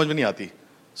 मैथ समझ में नहीं आती.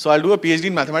 So I'll do a PhD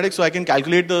in mathematics so I can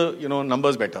calculate the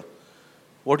numbers better.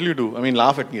 What will you do? I mean,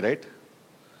 laugh at me, right?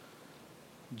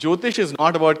 Jyotish is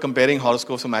not about comparing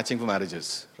horoscopes or matching for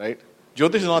marriages, right?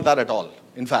 Jyotish is not that at all.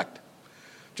 In fact,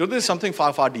 Jyotish is something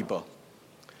far, far deeper.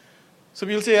 So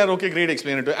we'll say, yeah, okay, great,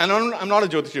 explain it to you. And I'm not a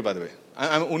Jyotishi, by the way.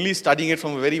 I'm only studying it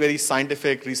from a very, very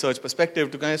scientific research perspective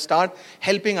to kind of start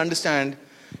helping understand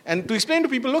and to explain to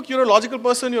people, look, you're a logical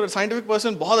person, you're a scientific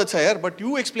person, बहुत अच्छा है, but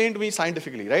you explain to me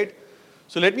scientifically, right?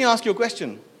 So let me ask you a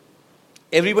question.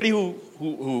 Everybody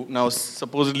who now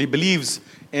supposedly believes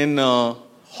in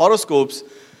horoscopes,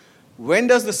 when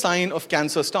does the sign of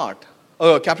Cancer start?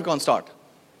 Capricorn start?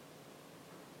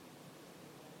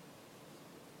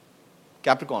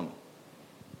 Capricorn.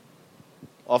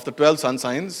 Of the 12 sun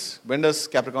signs, when does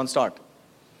Capricorn start?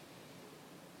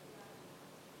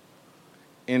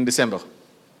 In December.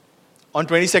 On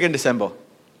 22nd December.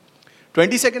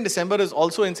 22nd December is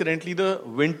also incidentally the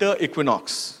winter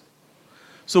equinox.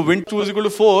 So winter 2 is equal to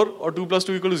 4 or 2 plus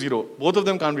 2 equal to 0. Both of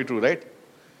them can't be true, right?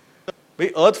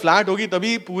 Bhai, earth flat hogi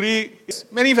tabhi puri,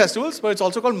 many festivals, but it's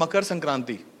also called Makar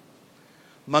Sankranti.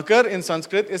 Makar in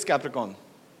Sanskrit is Capricorn.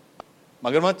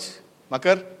 Magarmach,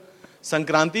 Makar.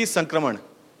 Sankranti is Sankraman.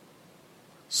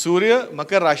 Surya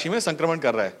Makar Rashi mein Sankraman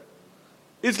kar raha hai.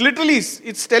 It's literally,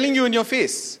 it's telling you in your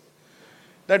face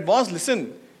that, boss,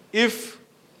 listen, if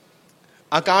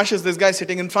Akash is this guy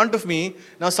sitting in front of me,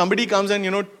 now somebody comes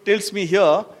and, tilts me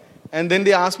here, and then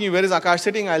they ask me, where is Akash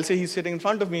sitting? I'll say, he's sitting in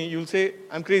front of me. You'll say,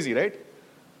 I'm crazy, right?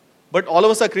 But all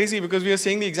of us are crazy because we are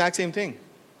saying the exact same thing.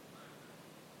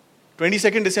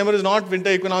 22nd December is not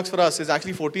winter equinox for us. It's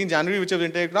actually 14th January, which is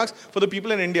winter equinox for the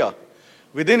people in India.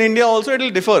 Within India also it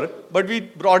will differ, but we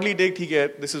broadly take,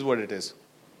 this is what it is.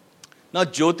 Now,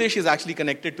 Jyotish is actually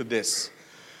connected to this.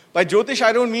 By Jyotish,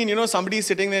 I don't mean, somebody is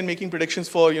sitting there and making predictions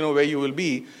for, where you will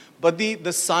be, but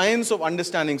the science of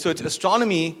understanding. So it's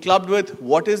astronomy clubbed with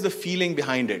what is the feeling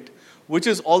behind it, which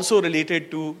is also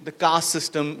related to the caste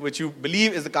system, which you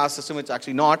believe is the caste system. It's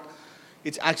actually not.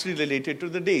 It's actually related to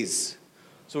the days.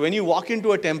 So when you walk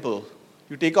into a temple,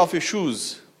 you take off your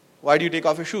shoes. Why do you take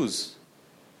off your shoes?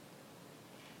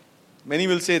 Many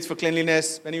will say it's for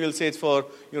cleanliness. Many will say it's for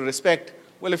respect.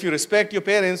 Well, if you respect your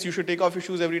parents, you should take off your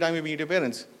shoes every time you meet your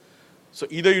parents. So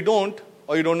either you don't,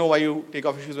 or you don't know why you take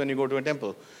off your shoes when you go to a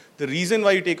temple. The reason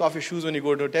why you take off your shoes when you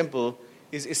go to a temple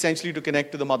is essentially to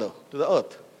connect to the mother, to the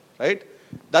earth, right?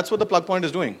 That's what the plug point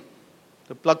is doing.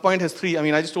 The plug point has three,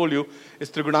 I just told you,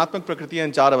 it's Trigunatmak Prakriti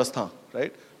and Char Avastha,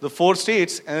 right? The 4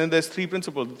 states, and then there's 3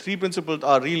 principles. The 3 principles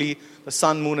are really the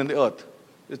sun, moon, and the earth.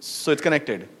 So it's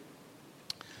connected.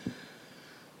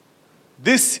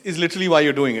 This is literally why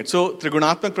you're doing it. So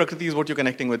Trigunatmak Prakriti is what you're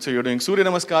connecting with. So you're doing Surya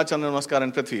Namaskar, Chandra Namaskar,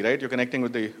 and Prithvi, right? You're connecting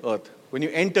with the earth. When you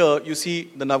enter, you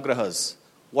see the Navgrahas.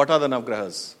 What are the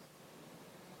Navgrahas?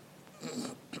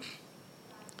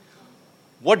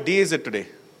 What day is it today?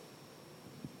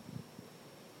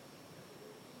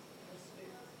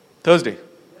 Thursday.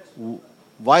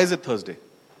 Why is it Thursday?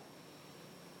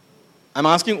 I'm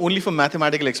asking only for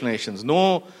mathematical explanations.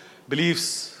 No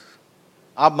beliefs.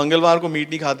 आप मंगलवार को meet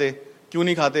नहीं खाते. क्यों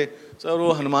नहीं खाते? Sir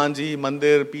वो हनुमान जी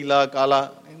मंदिर पीला काला.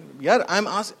 Yeah,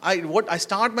 I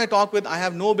start my talk with, I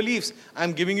have no beliefs.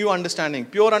 I'm giving you understanding,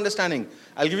 pure understanding.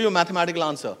 I'll give you a mathematical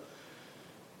answer.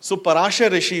 So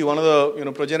Parashar Rishi, one of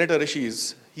the progenitor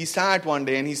rishis, he sat one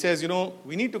day and he says,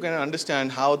 we need to kind of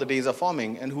understand how the days are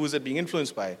forming and who is it being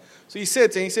influenced by. So he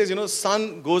sits and he says,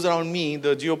 sun goes around me,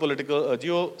 the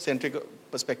geocentric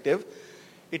perspective.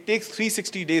 It takes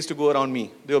 360 days to go around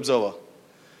me, the observer.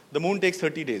 The moon takes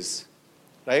 30 days,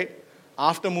 right?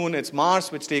 After moon, it's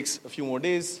Mars, which takes a few more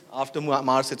days. After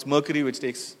Mars, it's Mercury, which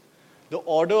takes... The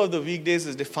order of the weekdays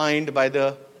is defined by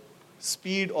the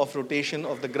speed of rotation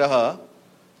of the graha,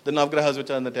 the navgrahas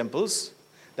which are in the temples.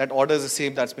 That order is the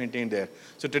same that's maintained there.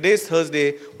 So today is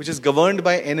Thursday, which is governed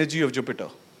by energy of Jupiter.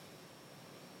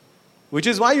 Which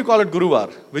is why you call it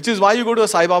Guruvar. Which is why you go to a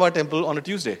Sai Baba temple on a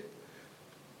Tuesday.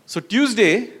 So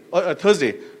Thursday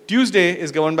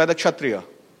is governed by the Kshatriya,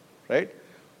 right?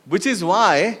 Which is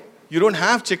why you don't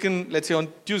have chicken, let's say, on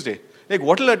Tuesday. Like,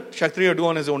 what will a Kshatriya do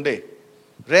on his own day?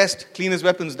 Rest, clean his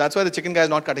weapons. That's why the chicken guy is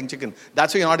not cutting chicken.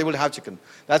 That's why you're not able to have chicken.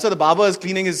 That's why the Baba is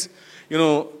cleaning his,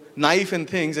 knife and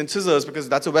things and scissors, because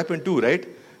that's a weapon too, right?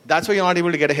 That's why you're not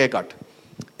able to get a haircut.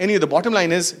 Anyway, the bottom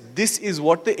line is, this is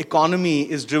what the economy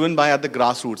is driven by at the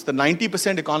grassroots. The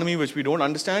 90% economy which we don't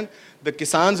understand, the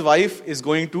Kisan's wife is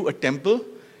going to a temple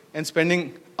and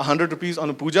spending 100 rupees on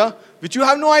a puja, which you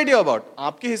have no idea about.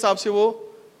 Aapke hisab se wo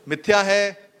mithya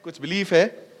hai, kuch belief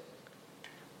hai.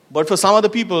 But for some other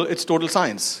people, it's total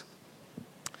science.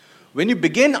 When you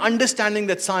begin understanding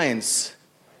that science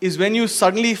is when you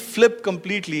suddenly flip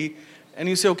completely and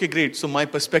you say, okay, great, so my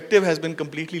perspective has been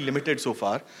completely limited so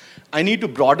far. I need to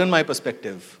broaden my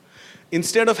perspective.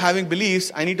 Instead of having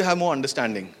beliefs, I need to have more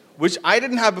understanding, which I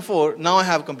didn't have before, now I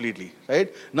have completely,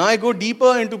 right? Now I go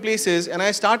deeper into places and I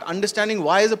start understanding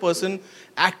why is a person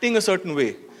acting a certain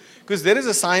way. Because there is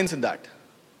a science in that.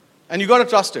 And you got to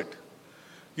trust it.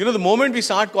 The moment we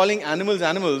start calling animals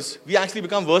animals, we actually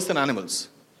become worse than animals,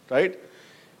 right?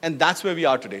 And that's where we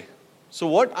are today. So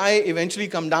what I eventually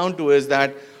come down to is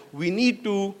that we need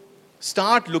to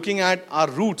start looking at our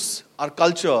roots, our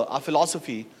culture, our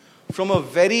philosophy from a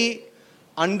very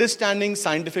understanding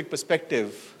scientific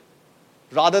perspective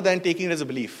rather than taking it as a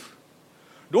belief.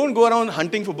 Don't go around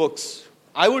hunting for books.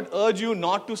 I would urge you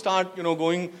not to start,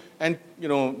 going and,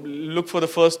 look for the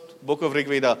first book of Rig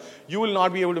Veda. You will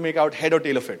not be able to make out head or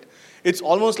tail of it. It's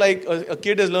almost like a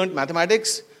kid has learned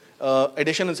mathematics,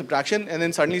 addition and subtraction, and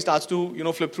then suddenly starts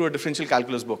to, flip through a differential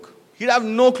calculus book. He'd have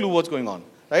no clue what's going on,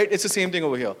 right? It's the same thing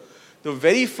over here. The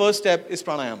very first step is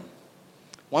pranayam.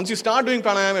 Once you start doing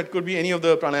pranayam, it could be any of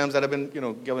the pranayams that have been,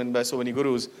 given by so many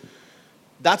gurus.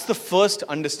 That's the first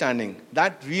understanding.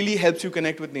 That really helps you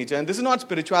connect with nature. And this is not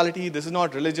spirituality, this is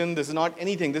not religion, this is not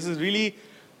anything. This is really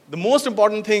the most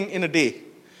important thing in a day.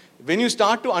 When you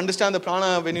start to understand the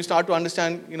prana, when you start to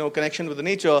understand, connection with the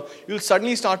nature, you'll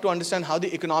suddenly start to understand how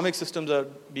the economic systems are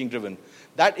being driven.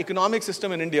 That economic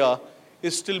system in India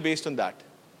is still based on that.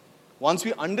 Once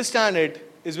we understand it,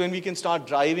 is when we can start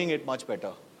driving it much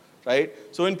better, right?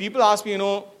 So when people ask me,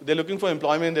 they're looking for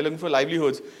employment, they're looking for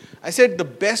livelihoods, I said the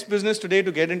best business today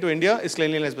to get into India is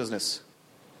cleanliness business,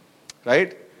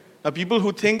 right? Now people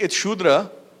who think it's Shudra,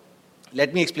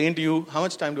 let me explain to you, how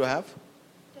much time do I have?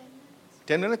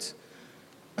 10 minutes?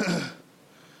 10 minutes?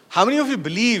 How many of you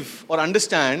believe or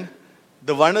understand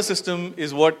the Varna system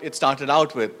is what it started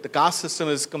out with? The caste system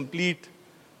is complete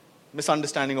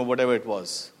misunderstanding of whatever it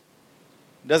was.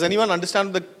 Does anyone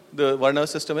understand what the Varna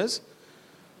system is?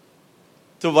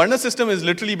 So Varna system is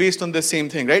literally based on the same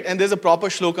thing, right? And there's a proper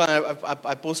shloka.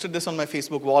 I posted this on my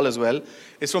Facebook wall as well.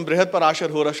 It's from Brihad Parashar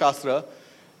Hora Shastra.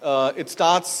 It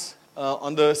starts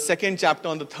on the second chapter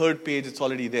on the third page. It's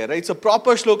already there, right? It's a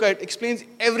proper shloka. It explains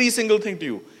every single thing to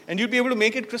you. And you'll be able to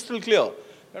make it crystal clear.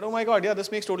 That, oh my God, yeah,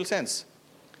 this makes total sense.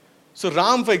 So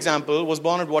Ram, for example, was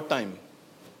born at what time?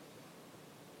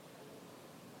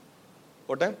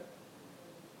 What time?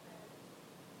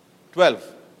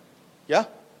 12. Yeah?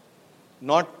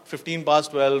 Not 15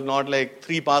 past 12, not like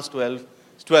 3 past 12.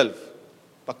 It's 12.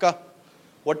 Pakka?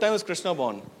 What time was Krishna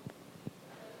born?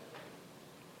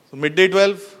 So midday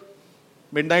 12,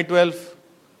 midnight 12,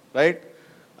 right?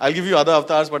 I'll give you other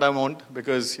avatars, but I won't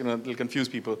because, it'll confuse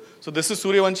people. So this is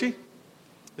Suryavanshi.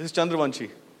 This is Chandravanshi,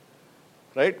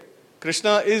 right?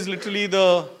 Krishna is literally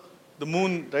the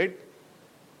moon, right?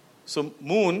 So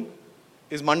moon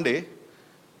is Monday,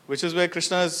 which is where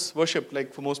Krishna is worshipped,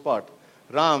 like for most part.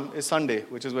 Ram is Sunday,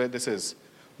 which is where this is.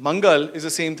 Mangal is the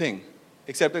same thing,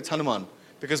 except it's Hanuman,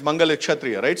 because Mangal is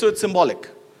Kshatriya, right? So it's symbolic.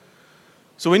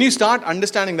 So when you start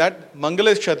understanding that,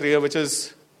 Mangala is Kshatriya, which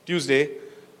is Tuesday.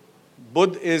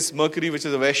 Budh is Mercury, which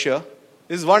is a Vaishya.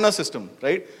 This is Varna system,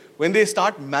 right? When they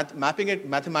start mapping it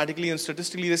mathematically and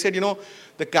statistically, they said,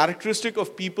 the characteristic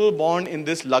of people born in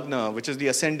this lagna, which is the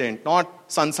ascendant, not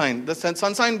sun sign. The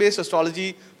sun sign-based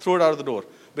astrology, throw it out of the door.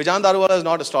 Bijan Daruwala is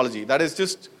not astrology. That is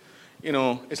just,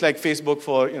 it's like Facebook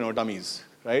for, dummies,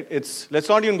 right? Let's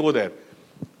not even go there.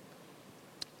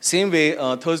 Same way,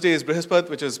 Thursday is Brihaspati,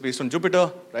 which is based on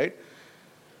Jupiter, right?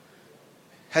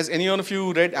 Has any one of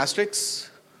you read Asterix,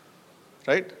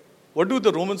 right? What do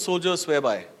the Roman soldiers swear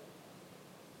by?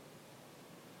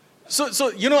 So,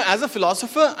 as a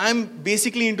philosopher, I'm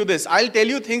basically into this. I'll tell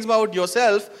you things about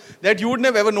yourself that you wouldn't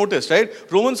have ever noticed, right?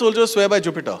 Roman soldiers swear by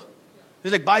Jupiter.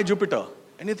 It's like, by Jupiter.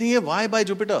 And you think, why by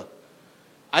Jupiter?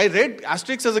 I read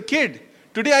Asterix as a kid.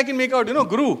 Today I can make out,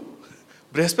 Guru.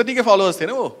 Brihaspati ke followers the,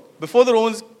 no? Before the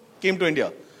Romans came to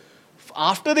India.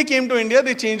 After they came to India,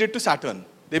 they changed it to Saturn.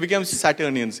 They became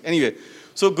Saturnians. Anyway,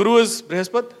 so Guru is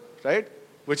Brihaspati, right?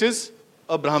 Which is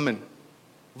a Brahmin.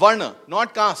 Varna,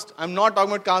 not caste. I'm not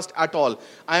talking about caste at all.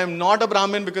 I am not a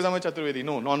Brahmin because I'm a Chaturvedi.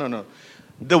 No.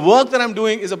 The work that I'm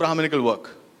doing is a Brahminical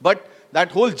work. But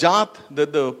that whole Jat,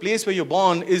 the place where you're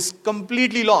born, is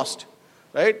completely lost.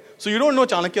 Right? So you don't know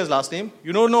Chanakya's last name.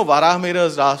 You don't know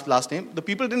Varahamira's last name. The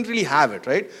people didn't really have it,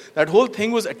 right? That whole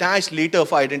thing was attached later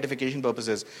for identification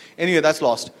purposes. Anyway, that's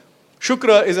lost.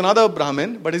 Shukra is another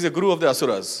Brahmin, but he's a guru of the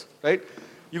Asuras, right?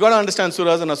 You got to understand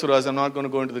Suras and Asuras. I'm not going to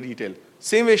go into the detail.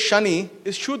 Same way, Shani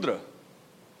is Shudra.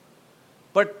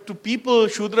 But to people,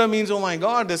 Shudra means, oh my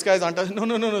God, this guy's untouched.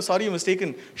 No, sorry, you're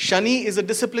mistaken. Shani is a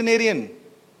disciplinarian.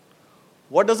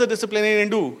 What does a disciplinarian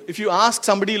do? If you ask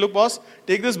somebody, look boss,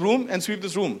 take this broom and sweep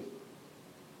this room.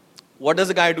 What does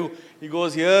the guy do? He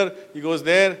goes here, he goes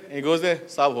there, and he goes there.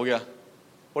 Saab ho gaya.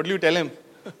 What do you tell him?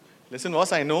 Listen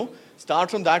boss, I know. Start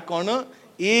from that corner.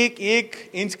 एक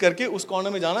inch करके उस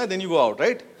corner में जाना, then you go out,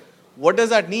 right? What does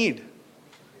that need?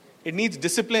 It needs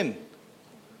discipline.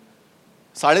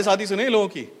 साढ़े साथी सुने लोगों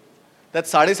की? That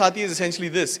साढ़े साथी is essentially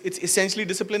this. It's essentially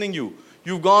disciplining you.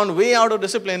 You've gone way out of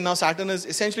discipline. Now Saturn is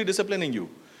essentially disciplining you.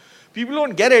 People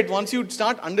don't get it. Once you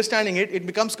start understanding it, it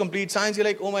becomes complete science. You're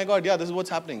like, oh my God, yeah, this is what's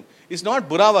happening. It's not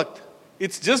bura waqt.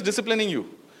 It's just disciplining you.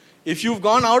 If you've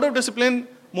gone out of discipline,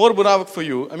 more bura waqt for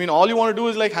you. I mean, all you want to do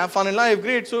is like have fun in life.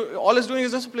 Great. So all it's doing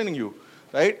is disciplining you,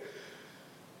 right?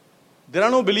 There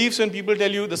are no beliefs when people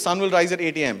tell you the sun will rise at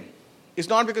 8 a.m. It's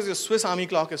not because your Swiss army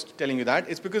clock is telling you that.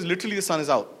 It's because literally the sun is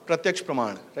out. Pratyaksh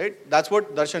praman, right? That's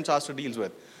what Darshan Shastra deals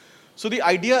with. So the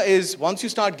idea is, once you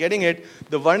start getting it,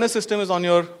 the Varna system is on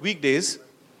your weekdays.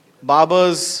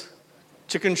 Barbers,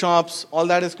 chicken shops, all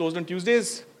that is closed on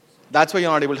Tuesdays. That's why you're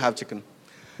not able to have chicken.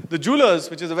 The jewelers,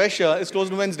 which is a Vaishya, is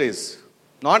closed on Wednesdays.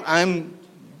 Not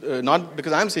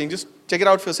because I'm saying, just check it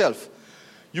out for yourself.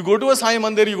 You go to a Sai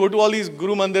Mandir, you go to all these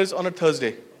Guru Mandirs on a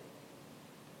Thursday.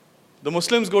 The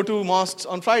Muslims go to mosques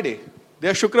on Friday. They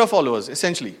are Shukra followers,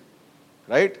 essentially.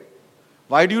 Right?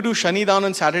 Why do you do Shani Dawn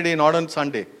on Saturday, not on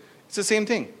Sunday? It's the same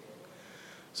thing.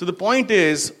 So the point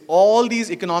is, all these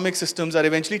economic systems are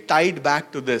eventually tied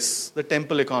back to this, the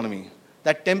temple economy.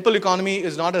 That temple economy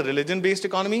is not a religion-based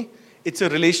economy, it's a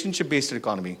relationship-based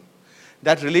economy.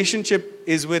 That relationship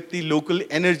is with the local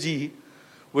energy,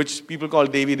 which people call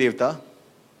Devi Devta.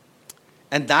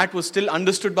 And that was still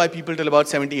understood by people till about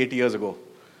 70, 80 years ago.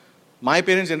 My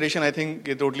parents' generation, I think,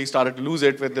 they totally started to lose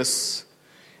it with this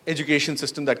education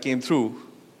system that came through.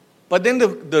 But then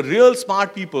the real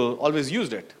smart people always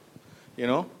used it,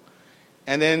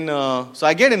 And then, so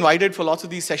I get invited for lots of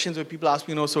these sessions where people ask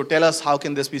me, so tell us, how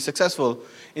can this be successful?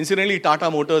 Incidentally,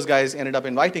 Tata Motors guys ended up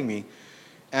inviting me.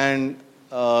 And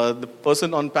the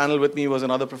person on panel with me was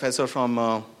another professor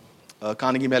from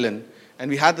Carnegie Mellon.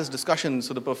 And we had this discussion.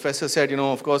 So the professor said,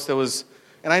 of course there was,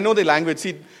 and I know the language.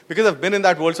 See, because I've been in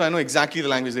that world, so I know exactly the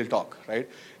language they'll talk, right?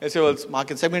 They say, well, it's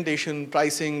market segmentation,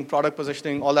 pricing, product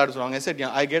positioning, all that is wrong. I said,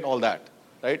 yeah, I get all that,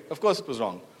 right? Of course it was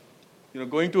wrong.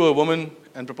 Going to a woman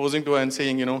and proposing to her and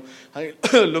saying,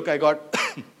 look, I got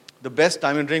the best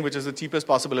diamond ring, which is the cheapest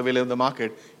possible available in the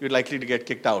market, you're likely to get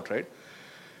kicked out, right?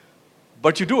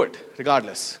 But you do it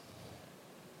regardless.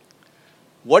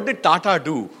 What did Tata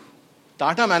do?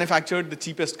 Tata manufactured the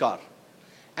cheapest car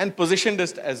and positioned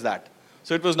it as that.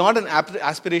 So it was not an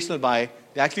aspirational buy.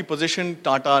 They actually positioned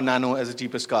Tata Nano as the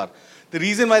cheapest car. The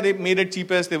reason why they made it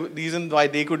cheapest, the reason why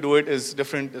they could do it is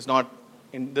different. It's not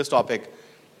in this topic.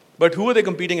 But who are they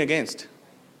competing against?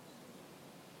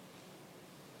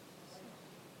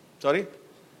 Sorry?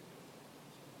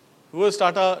 Who was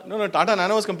Tata? No, Tata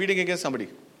Nano was competing against somebody.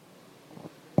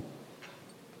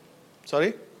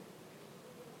 Sorry?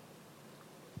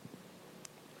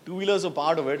 Two-wheelers are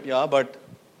part of it, yeah, but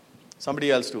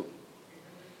somebody else too.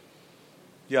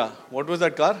 Yeah, what was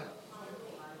that car?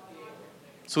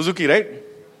 Suzuki, right?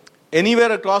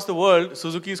 Anywhere across the world,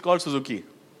 Suzuki is called Suzuki.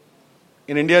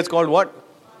 In India, it's called what?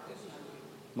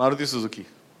 Maruti Suzuki.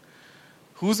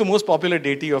 Who's the most popular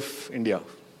deity of India?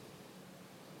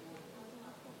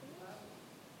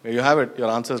 There you have it. Your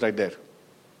answer is right there.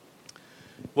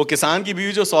 वो किसान की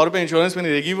बीवी जो 100 रुपए insurance में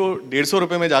नहीं देगी, वो 150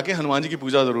 रुपए में जाके हनुमान जी की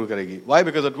पूजा जरूर करेगी. Why?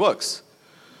 Because it works.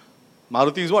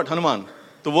 Maruti is what? Hanuman.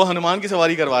 तो वो हनुमान की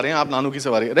सवारी करवा रहे हैं, आप नानू की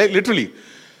सवारी, right? Literally.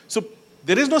 So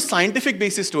there is no scientific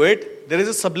basis to it. There is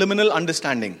a subliminal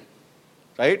understanding,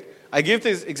 right? I gave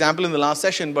this example in the last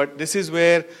session, but this is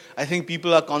where I think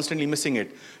people are constantly missing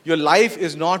it. Your life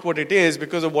is not what it is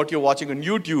because of what you're watching on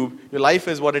YouTube. Your life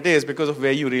is what it is because of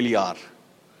where you really are.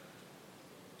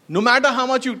 No matter how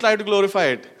much you try to glorify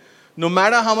it, no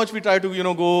matter how much we try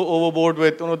to, go overboard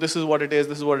with, this is what it is,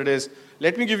 this is what it is.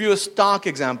 Let me give you a stark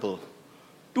example.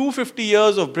 250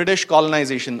 years of British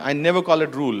colonization. I never call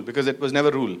it rule because it was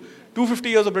never rule. 250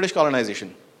 years of British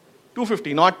colonization.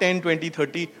 250, not 10, 20,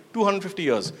 30, 250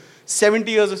 years. 70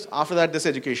 years after that, this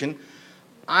education.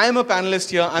 I am a panelist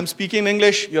here. I'm speaking in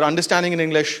English. You're understanding in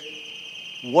English.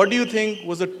 What do you think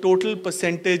was the total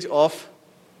percentage of...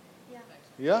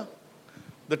 Yeah?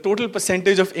 The total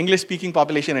percentage of English-speaking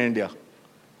population in India?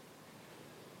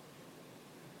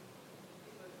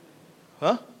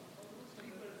 Huh?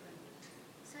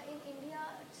 So in India,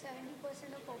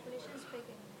 70% of population speak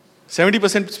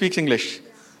English. 70% speaks English.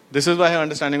 Yeah. This is why her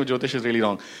understanding of Jyotish is really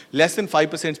wrong. Less than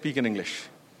 5% speak in English.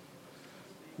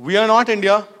 We are not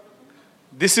India.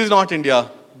 This is not India.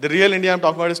 The real India I'm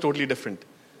talking about is totally different.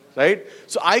 Right?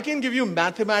 So I can give you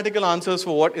mathematical answers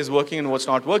for what is working and what's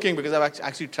not working because I've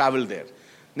actually traveled there.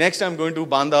 Next I'm going to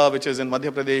Banda, which is in Madhya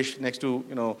Pradesh, next to,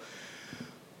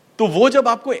 तो वो जब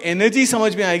आपको energy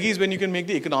समझ में आएगी is when you can make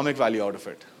the economic value out of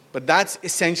it. But that's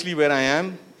essentially where I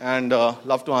am, and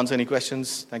love to answer any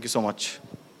questions. Thank you so much.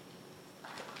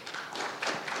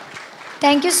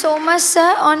 Thank you so much,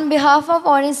 sir. On behalf of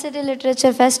Orange City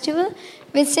Literature Festival,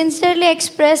 we sincerely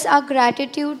express our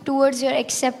gratitude towards your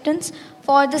acceptance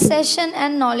for the session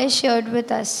and knowledge shared with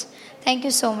us. Thank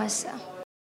you so much, sir.